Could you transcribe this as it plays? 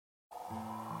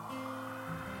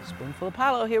Spoonful of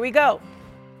Paulo, here we go.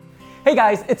 Hey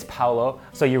guys, it's Paulo.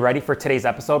 So you ready for today's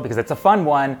episode? Because it's a fun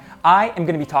one. I am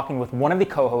going to be talking with one of the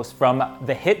co-hosts from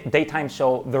the hit daytime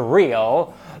show, The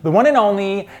Real, the one and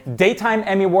only Daytime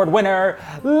Emmy Award winner,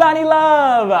 Loni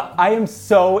Love. I am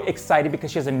so excited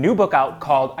because she has a new book out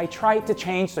called I Tried to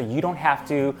Change So You Don't Have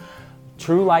to,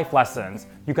 True Life Lessons.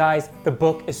 You guys, the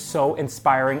book is so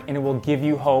inspiring and it will give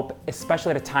you hope,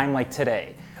 especially at a time like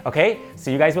today. Okay,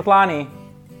 see you guys with Loni.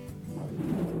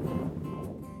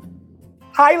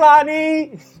 Hi,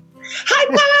 Loni. Hi,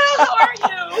 Paulo. How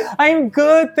are you? I'm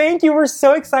good. Thank you. We're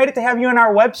so excited to have you on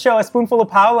our web show, A Spoonful of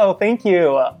Paulo. Thank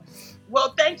you.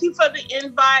 Well, thank you for the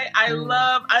invite.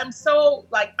 I'm so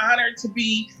honored to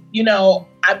be,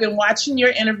 I've been watching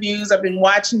your interviews. I've been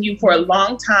watching you for a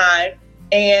long time.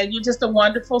 And you're just a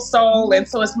wonderful soul, and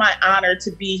so it's my honor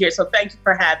to be here. So thank you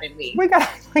for having me. Oh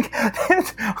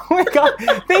my God!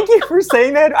 Thank you for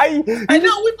saying that. I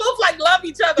know we both love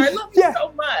each other. I love you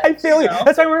so much. I feel you.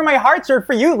 That's why I'm wearing my heart shirt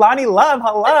for you, Loni Love.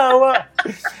 Hello.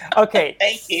 Okay.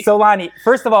 Thank you. So Loni,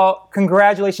 first of all,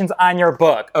 congratulations on your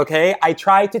book. Okay, I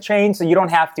Tried to Change So You Don't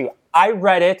Have to. I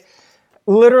read it.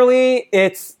 Literally,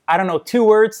 it's 2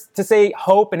 words to say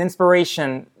hope and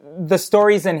inspiration. The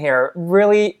stories in here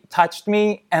really touched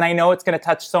me, and I know it's going to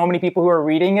touch so many people who are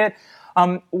reading it.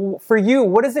 For you,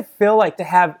 what does it feel like to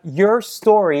have your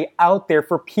story out there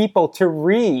for people to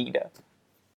read?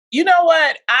 You know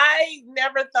what? I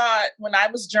never thought when I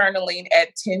was journaling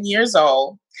at 10 years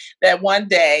old that one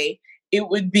day it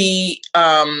would be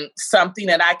something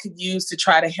that I could use to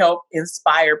try to help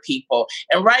inspire people.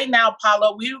 And right now,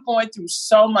 Paulo, we're going through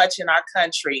so much in our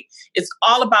country. It's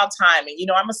all about timing.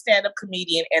 I'm a stand-up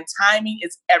comedian, and timing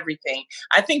is everything.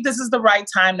 I think this is the right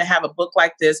time to have a book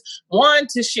like this. One,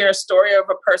 to share a story of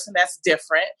a person that's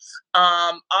different.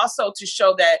 Also to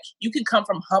show that you can come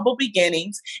from humble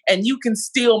beginnings and you can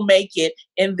still make it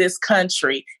in this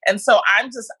country. And so I'm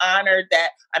just honored that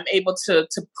I'm able to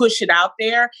push it out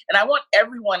there. And I want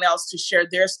everyone else to share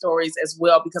their stories as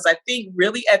well, because I think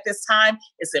really at this time,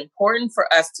 it's important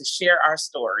for us to share our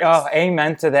stories. Oh,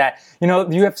 amen to that.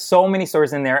 You have so many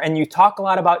stories in there, and you talk a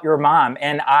lot about your mom.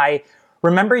 And I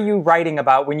remember you writing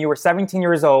about when you were 17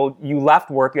 years old, you left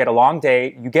work, you had a long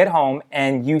day, you get home,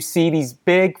 and you see these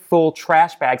big, full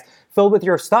trash bags filled with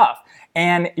your stuff.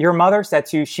 And your mother said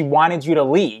to you she wanted you to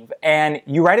leave. And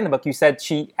you write in the book, you said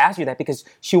she asked you that because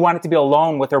she wanted to be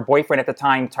alone with her boyfriend at the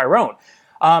time, Tyrone.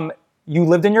 You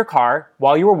lived in your car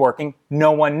while you were working.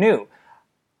 No one knew.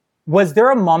 Was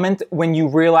there a moment when you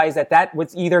realized that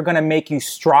was either going to make you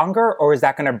stronger or is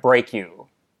that going to break you?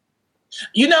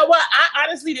 You know what? I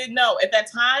honestly didn't know. At that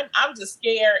time, I was just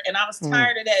scared, and I was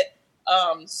tired of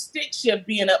that stick shift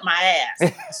being up my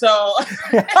ass. So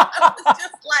I was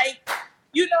just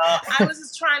I was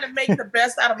just trying to make the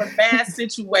best out of a bad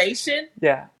situation.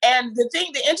 Yeah. And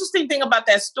the interesting thing about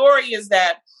that story is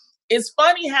that it's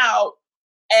funny how,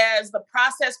 as the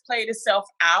process played itself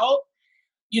out,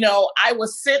 I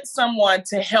was sent someone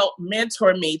to help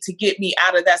mentor me to get me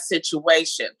out of that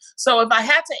situation. So if I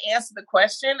had to answer the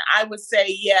question, I would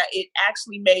say, yeah, it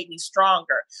actually made me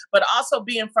stronger. But also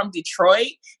being from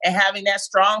Detroit and having that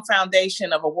strong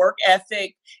foundation of a work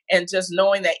ethic and just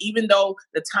knowing that even though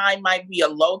the time might be a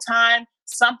low time,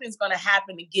 something's going to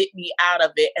happen to get me out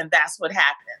of it. And that's what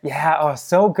happened. Yeah. Oh,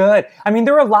 so good. I mean,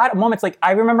 there were a lot of moments.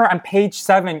 I remember on page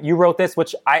 7, you wrote this,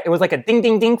 it was like a ding,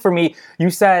 ding, ding for me. You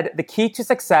said, the key to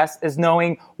success is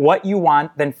knowing what you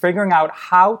want, then figuring out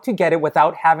how to get it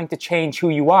without having to change who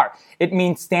you are. It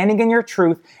means standing in your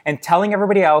truth and telling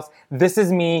everybody else, this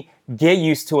is me, get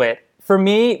used to it. For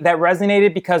me, that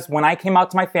resonated because when I came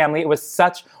out to my family, it was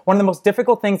such one of the most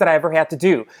difficult things that I ever had to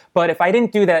do. But if I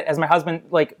didn't do that, as my husband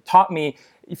taught me,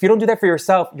 if you don't do that for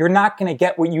yourself, you're not going to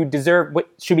get what you deserve, what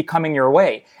should be coming your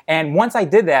way. And once I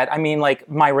did that,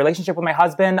 my relationship with my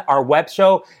husband, our web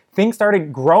show, things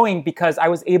started growing because I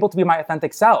was able to be my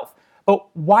authentic self. But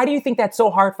why do you think that's so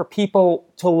hard for people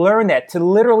to learn that, to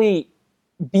literally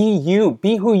be you,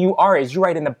 be who you are, as you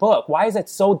write in the book? Why is it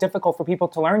so difficult for people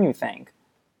to learn, you think?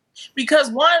 Because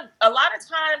a lot of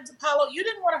times, Paulo, you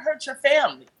didn't want to hurt your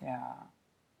family. Yeah.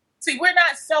 See, we're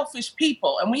not selfish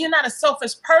people. And when you're not a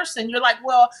selfish person, you're like,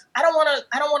 well, I don't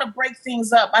want to break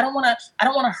things up. I don't want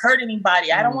to hurt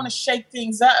anybody. I don't want to shake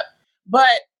things up.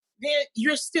 But then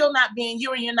you're still not being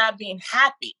you and you're not being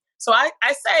happy. So I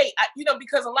say,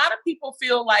 because a lot of people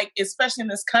feel like, especially in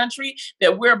this country,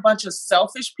 that we're a bunch of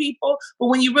selfish people. But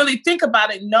when you really think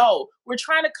about it, no, we're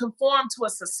trying to conform to a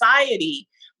society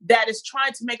that is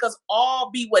trying to make us all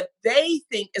be what they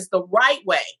think is the right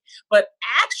way. But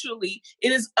actually,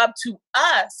 it is up to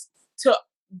us to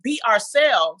be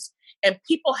ourselves And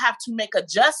people have to make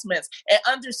adjustments and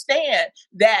understand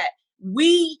that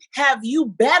we have you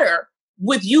better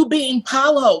with you being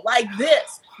Paulo like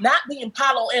this, not being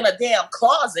Paulo in a damn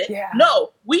closet. Yeah.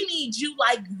 No, we need you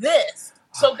like this.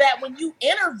 So that when you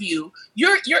interview,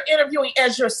 you're interviewing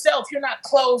as yourself. You're not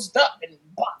closed up and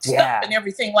boxed up and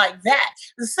everything like that.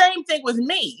 The same thing with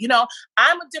me. You know,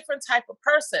 I'm a different type of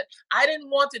person. I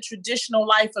didn't want the traditional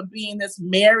life of being this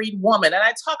married woman. And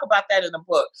I talk about that in the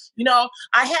book. You know,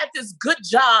 I had this good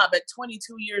job at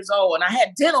 22 years old and I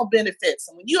had dental benefits.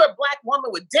 And when you're a Black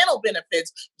woman with dental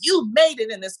benefits, you made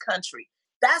it in this country.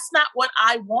 That's not what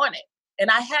I wanted. And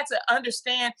I had to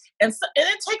understand, and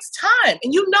it takes time.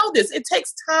 And you know this, it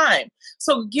takes time.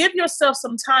 So give yourself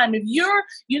some time. If you're,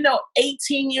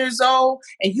 18 years old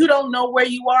and you don't know where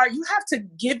you are, you have to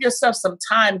give yourself some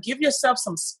time, give yourself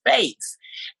some space.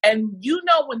 And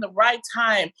when the right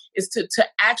time is to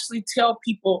actually tell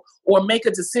people or make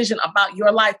a decision about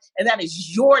your life. And that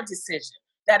is your decision.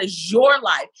 That is your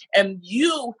life. And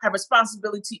you have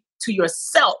responsibility to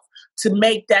yourself to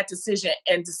make that decision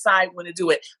and decide when to do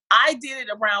it. I did it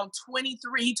around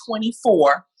 23,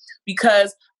 24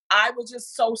 because I was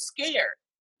just so scared.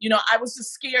 I was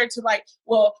just scared to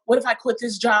well, what if I quit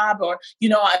this job or,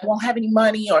 I won't have any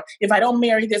money, or if I don't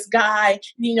marry this guy,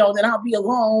 then I'll be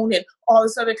alone and all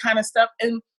this other kind of stuff.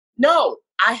 And no,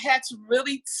 I had to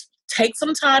really take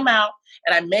some time out,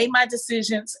 and I made my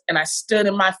decisions, and I stood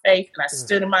in my faith, and I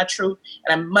stood in my truth,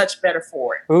 and I'm much better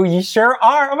for it. Oh, you sure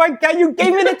are. Oh my God, you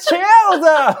gave me the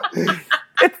chills.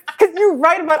 It's because you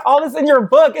write about all this in your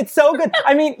book. It's so good.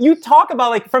 I mean, you talk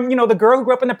about from, the girl who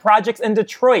grew up in the projects in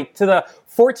Detroit to the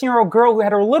 14-year-old girl who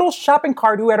had her little shopping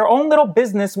cart, who had her own little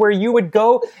business where you would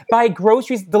go buy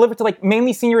groceries delivered to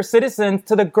mainly senior citizens,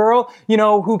 to the girl,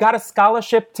 who got a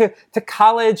scholarship to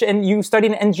college and you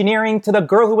studied engineering, to the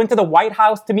girl who went to the White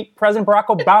House to meet President Barack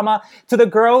Obama, to the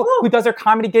girl who does her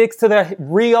comedy gigs, to the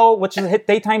Rio, which is a hit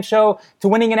daytime show, to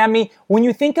winning an Emmy. When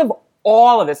you think of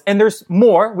all of this, and there's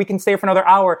more, we can stay for another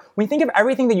hour. When you think of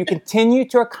everything that you continue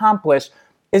to accomplish,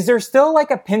 is there still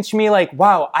a pinch me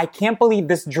wow, I can't believe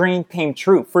this dream came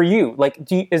true for you?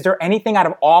 Is there anything out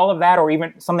of all of that or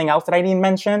even something else that I didn't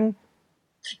mention?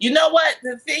 You know what?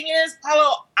 The thing is,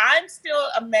 Paulo, I'm still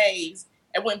amazed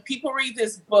at when people read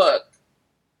this book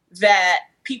that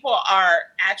people are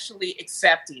actually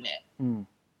accepting it. Mm.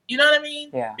 You know what I mean?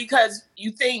 Yeah. Because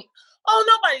you think,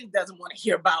 nobody doesn't want to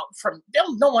hear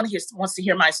no one here wants to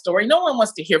hear my story. No one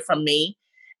wants to hear from me.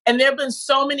 And there have been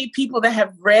so many people that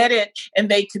have read it and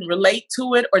they can relate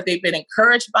to it, or they've been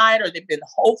encouraged by it, or they've been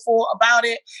hopeful about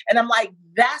it. And I'm like,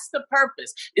 that's the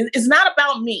purpose. It's not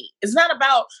about me. It's not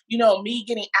about, me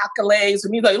getting accolades or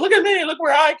me look at me, look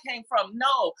where I came from.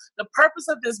 No, the purpose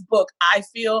of this book, I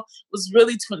feel, was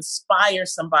really to inspire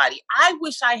somebody. I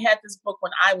wish I had this book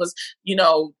when I was,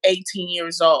 18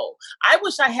 years old. I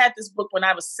wish I had this book when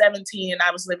I was 17 and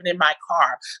I was living in my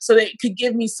car so that it could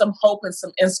give me some hope and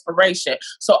some inspiration.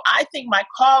 So I think my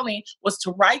calling was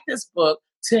to write this book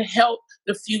to help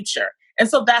the future. And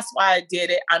so that's why I did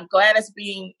it. I'm glad it's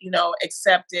being,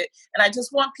 accepted. And I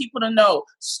just want people to know,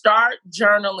 start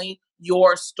journaling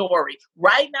your story.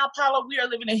 Right now, Paulo, we are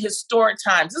living in historic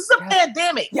times. This is a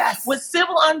pandemic with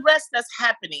civil unrest that's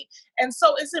happening. And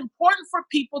so it's important for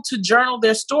people to journal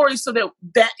their stories so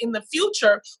that in the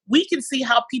future, we can see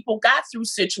how people got through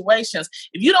situations.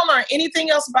 If you don't learn anything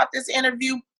else about this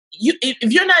interview,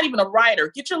 if you're not even a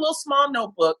writer, get your little small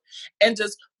notebook and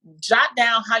just jot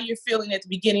down how you're feeling at the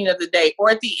beginning of the day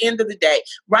or at the end of the day.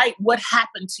 Write what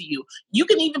happened to you. You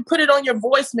can even put it on your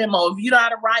voice memo if you're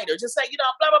not a writer. Just say,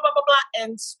 blah, blah, blah, blah, blah,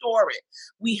 and store it.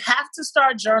 We have to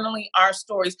start journaling our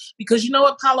stories because you know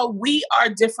what, Paulo? We are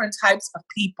different types of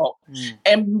people.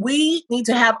 And we need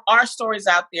to have our stories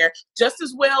out there just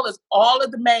as well as all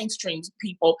of the mainstream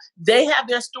people. They have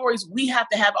their stories. We have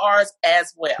to have ours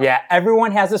as well. Yeah,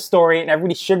 everyone has a story and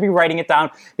everybody should be writing it down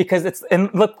because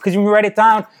because when you write it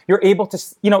down, you're able to,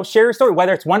 share your story,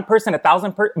 whether it's one person,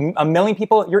 1,000, a million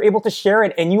people, you're able to share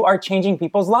it and you are changing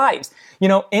people's lives.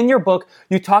 In your book,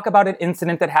 you talk about an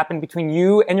incident that happened between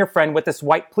you and your friend with this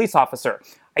white police officer.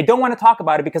 I don't want to talk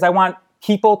about it because I want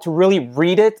people to really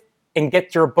read it and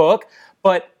get your book,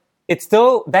 but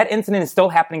that incident is still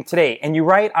happening today. And you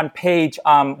write on page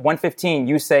 115,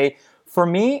 you say, "For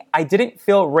me, I didn't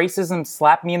feel racism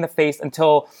slap me in the face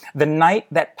until the night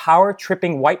that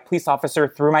power-tripping white police officer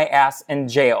threw my ass in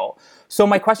jail." So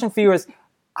my question for you is,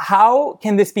 how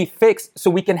can this be fixed so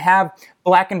we can have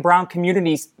Black and brown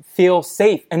communities feel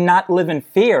safe and not live in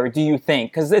fear, do you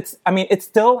think? Because it's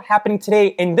still happening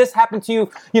today. And this happened to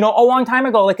you, a long time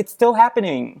ago. It's still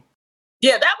happening.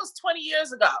 Yeah, that was 20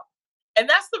 years ago. And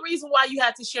that's the reason why you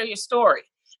had to share your story.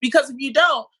 Because if you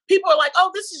don't, people are like,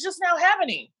 oh, this is just now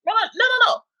happening. No.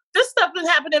 This stuff been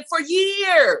happening for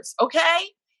years, okay?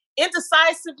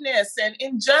 Indecisiveness and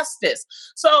injustice.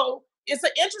 So it's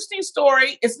an interesting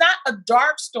story. It's not a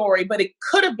dark story, but it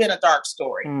could have been a dark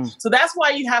story. So that's why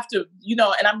you have to,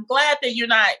 and I'm glad that you're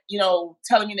not,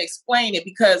 telling me to explain it,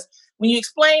 because when you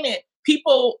explain it,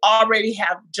 people already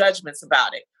have judgments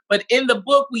about it. But in the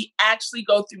book, we actually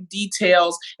go through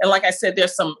details. And like I said,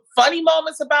 there's some funny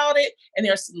moments about it, and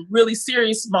there's some really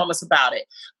serious moments about it.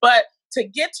 But to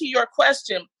get to your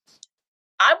question,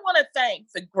 I want to thank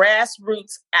the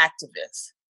grassroots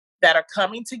activists that are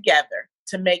coming together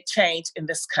to make change in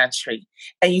this country.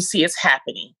 And you see it's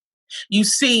happening. You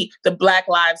see the Black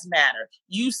Lives Matter.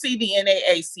 You see the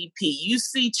NAACP. You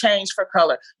see Change for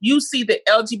Color. You see the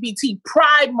LGBT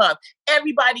Pride Month.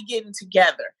 Everybody getting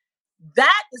together.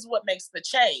 That is what makes the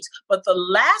change. But the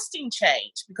lasting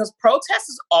change, because protest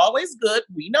is always good,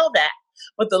 we know that,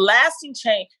 but the lasting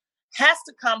change has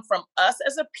to come from us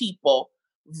as a people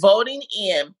voting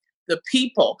in the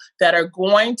people that are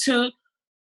going to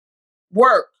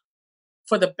work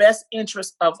for the best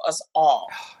interest of us all.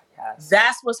 Yes.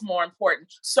 That's what's more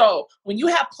important. So when you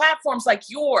have platforms like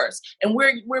yours and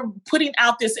we're putting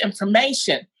out this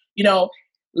information,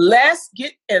 let's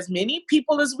get as many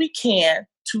people as we can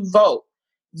to vote.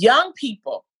 Young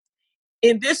people,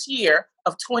 in this year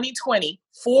of 2020,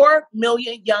 4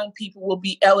 million young people will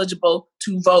be eligible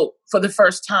to vote for the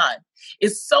first time.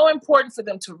 It's so important for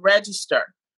them to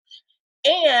register.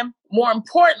 And more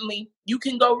importantly, you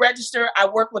can go register. I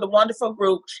work with a wonderful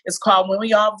group. It's called When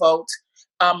We All Vote.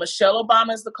 Michelle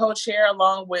Obama is the co-chair,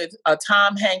 along with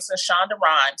Tom Hanks and Shonda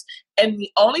Rhimes. And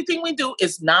the only thing we do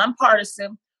is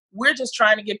nonpartisan. We're just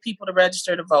trying to get people to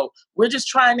register to vote. We're just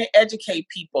trying to educate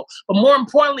people. But more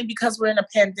importantly, because we're in a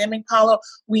pandemic, Paulo,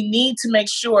 we need to make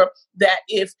sure that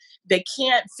if they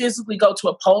can't physically go to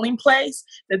a polling place,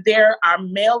 that there are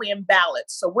mail-in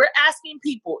ballots. So we're asking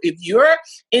people, if you're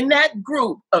in that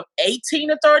group of 18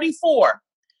 to 34,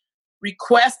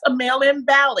 request a mail-in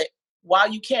ballot while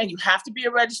you can. You have to be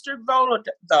a registered voter,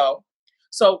 though.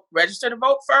 So register to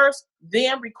vote first,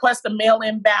 then request a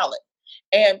mail-in ballot.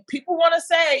 And people want to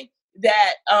say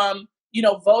that,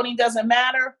 voting doesn't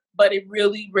matter, but it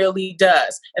really, really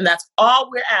does. And that's all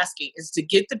we're asking, is to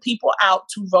get the people out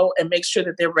to vote and make sure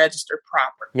that they're registered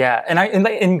properly. Yeah,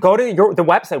 and go to the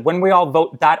website,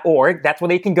 whenweallvote.org. That's where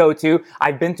they can go to.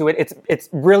 I've been to it. It's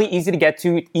really easy to get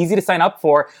to, easy to sign up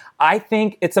for. I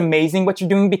think it's amazing what you're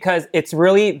doing, because it's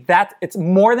really it's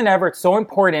more than ever. It's so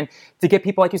important to get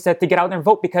people, like you said, to get out there and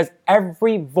vote, because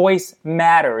every voice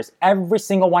matters. Every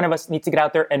single one of us needs to get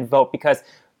out there and vote, because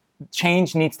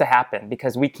change needs to happen,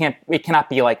 because it cannot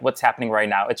be like what's happening right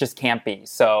now. It just can't be.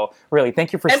 So really,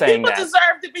 thank you for saying that. People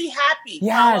deserve to be happy.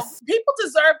 Yes. People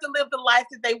deserve to live the life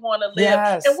that they want to live.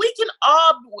 Yes. And we can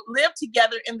all live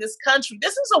together in this country.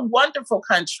 This is a wonderful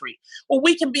country where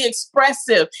we can be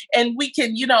expressive and we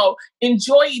can,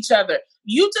 enjoy each other.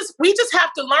 We just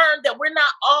have to learn that we're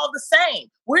not all the same.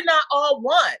 We're not all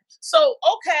one. So,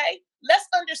 okay, let's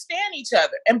understand each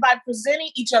other. And by presenting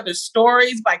each other's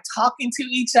stories, by talking to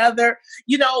each other,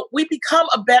 we become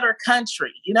a better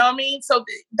country. You know what I mean? So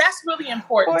that's really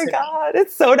important. Oh my God,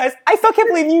 it's so nice. I still can't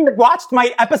believe you watched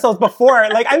my episodes before.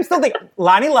 Like, I'm still like,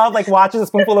 Loni Love watches A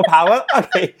Spoonful of Power.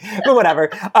 Okay, but whatever.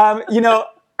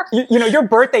 Your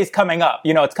birthday's coming up.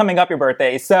 It's coming up, your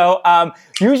birthday. So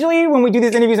usually when we do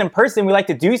these interviews in person, we like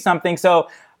to do something. So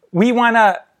we want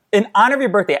to, in honor of your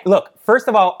birthday, look, first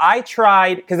of all, I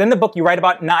tried, because in the book you write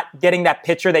about not getting that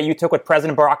picture that you took with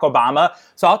President Barack Obama.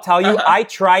 So I'll tell you, I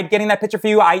tried getting that picture for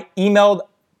you. I emailed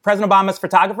President Obama's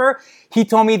photographer. He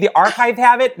told me the archive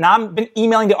have it. Now I've been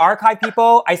emailing the archive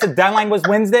people. I said deadline was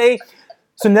Wednesday.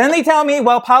 So then they tell me,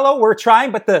 well, Paulo, we're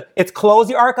trying, but it's closed,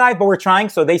 the archive, but we're trying.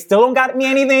 So they still don't got me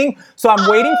anything. So I'm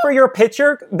waiting for your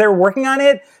picture. They're working on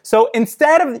it. So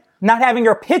instead of not having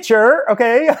your picture,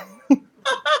 okay,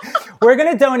 we're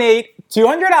going to donate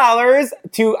 $200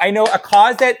 to, I know, a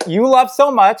cause that you love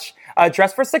so much,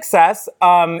 Dress for Success,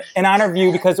 in honor of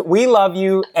you, because we love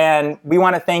you and we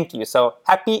want to thank you. So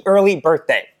happy early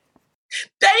birthday.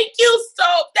 Thank you.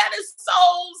 That is so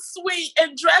sweet.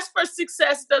 And Dress for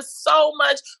Success does so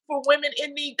much for women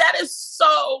in need. That is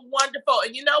so wonderful.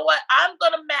 And you know what? I'm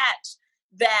going to match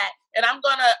that. And I'm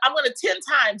going to 10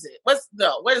 times it. What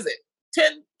is it?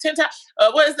 10 times.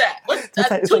 What is that? What's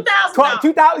 $2,000?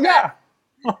 2,000, yeah.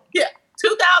 Yeah,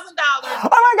 $2,000. Oh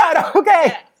my God, okay.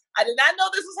 Yeah. I did not know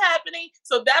this was happening,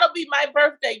 so that'll be my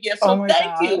birthday gift. So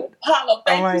thank you, Paulo.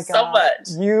 Thank you so much.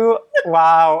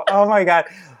 Wow. Oh my God.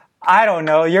 I don't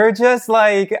know. You're just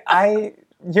like,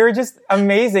 You're just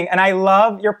amazing. And I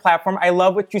love your platform. I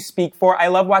love what you speak for. I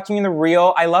love watching you in the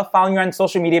reel. I love following you on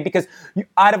social media because we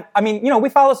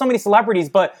follow so many celebrities,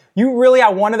 but you really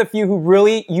are one of the few who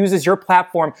really uses your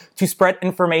platform to spread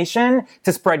information,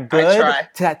 to spread good,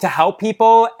 to help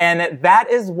people. And that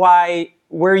is why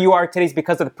where you are today is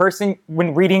because of the person,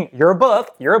 when reading your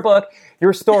book,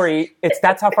 your story,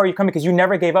 that's how far you come because you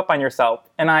never gave up on yourself.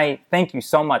 And I thank you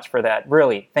so much for that.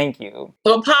 Really, thank you.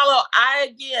 Well, Apollo,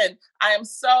 I am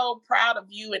so proud of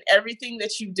you and everything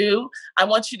that you do. I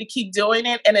want you to keep doing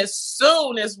it. And as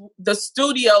soon as the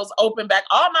studios open back,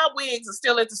 all my wigs are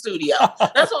still at the studio.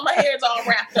 That's why my hair's all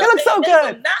wrapped up. It looks so good.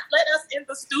 They will not let us in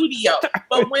the studio.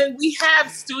 But when we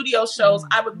have studio shows,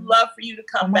 I would love for you to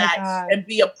come back and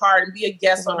be a part and be a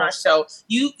guest on our show.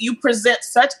 You present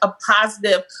such a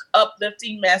positive,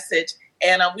 uplifting message.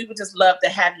 And we would just love to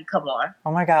have you come on.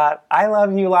 Oh my God. I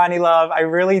love you, Loni Love. I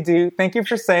really do. Thank you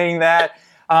for saying that.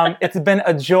 It's been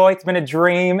a joy. It's been a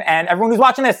dream. And everyone who's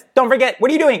watching this, don't forget, what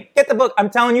are you doing? Get the book. I'm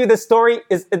telling you, this story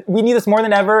we need this more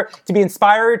than ever to be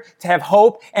inspired, to have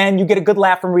hope, and you get a good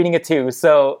laugh from reading it too.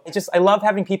 So I love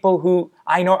having people who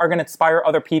I know are going to inspire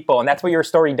other people. And that's what your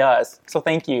story does. So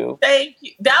thank you. Thank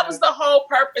you. That was the whole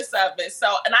purpose of it.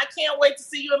 So, and I can't wait to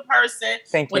see you in person.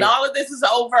 Thank you. When all of this is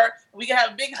over, we can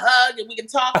have a big hug and we can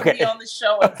talk and be on the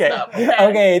show and stuff.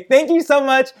 Okay. Thank you so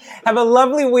much. Have a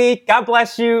lovely week. God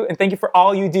bless you. And thank you for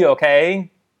all you do,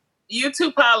 okay? You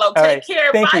too, Paulo. Take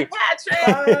care. Thank Bye, you.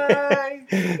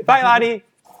 Patrick. Bye, Loni.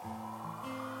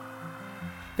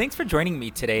 Thanks for joining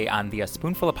me today on the A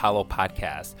Spoonful of Apollo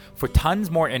podcast. For tons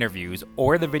more interviews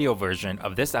or the video version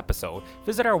of this episode,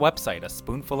 visit our website,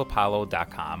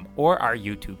 aspoonfulapollo.com, or our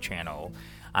YouTube channel.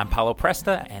 I'm Paulo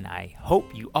Presta, and I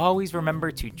hope you always remember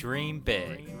to dream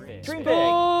big. Dream big.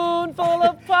 Spoonful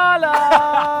of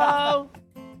Apollo!